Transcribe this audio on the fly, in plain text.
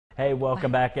Hey,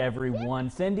 welcome back,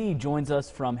 everyone. Cindy joins us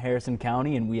from Harrison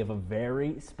County, and we have a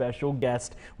very special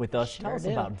guest with us. Sure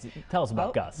Tell us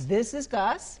about Gus. This is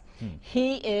Gus.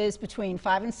 He is between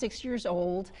 5 and 6 years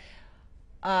old.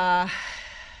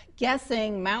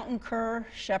 Guessing mountain cur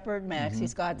shepherd mix.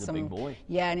 He's got He's a some big boy.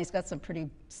 Yeah, and he's got some pretty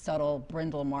subtle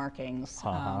brindle markings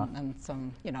and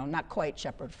some, not quite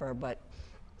shepherd fur, but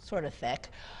sort of thick.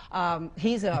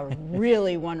 He's a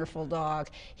really wonderful dog.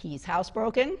 He's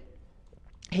housebroken.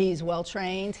 He's well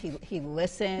trained. He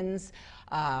listens.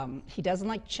 He doesn't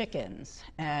like chickens,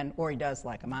 or he does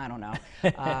like them. I don't know,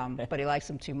 but he likes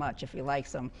them too much if he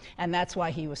likes them, and that's why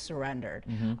he was surrendered.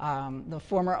 The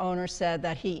former owner said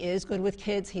that he is good with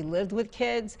kids. He lived with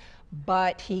kids,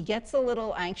 but he gets a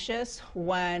little anxious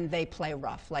when they play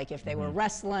rough. Like if they were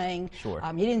wrestling, Sure.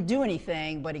 He didn't do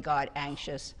anything, but he got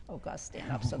anxious. Oh, Gus,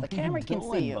 stand up so the camera can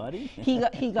see you. Buddy?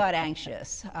 He got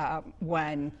anxious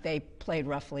when they played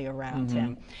roughly around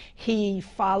him. He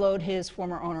followed his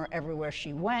former owner everywhere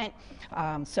she went,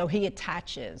 so he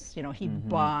attaches. He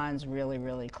bonds really,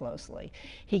 really closely.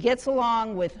 He gets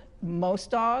along with most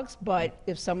dogs, but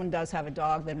if someone does have a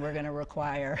dog, then we're going to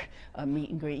require a meet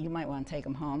and greet. You might want to take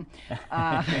him home.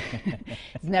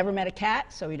 He's never met a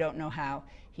cat, so we don't know how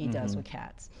he does with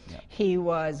cats. Yep. He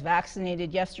was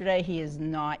vaccinated yesterday. He is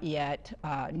not yet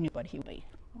new, but he will be.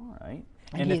 All right.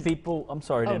 And if people, I'm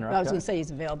sorry to interrupt. I was going to say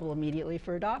he's available immediately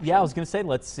for adoption. Yeah, I was going to say,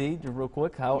 let's see real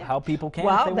quick how people can.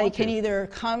 Well, they can either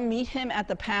come meet him at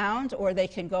the pound, or they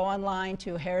can go online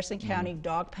to Harrison County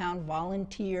Dog Pound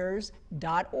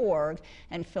Volunteers.org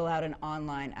and fill out an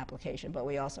online application. But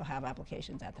we also have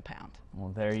applications at the pound. Well,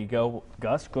 there you go,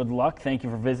 Gus. Good luck. Thank you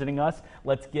for visiting us.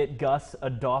 Let's get Gus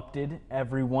adopted,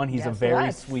 everyone. He's a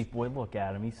very sweet boy. Look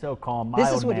at him. He's so calm,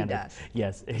 mild-mannered. This is what he does.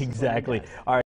 Yes, exactly. All right.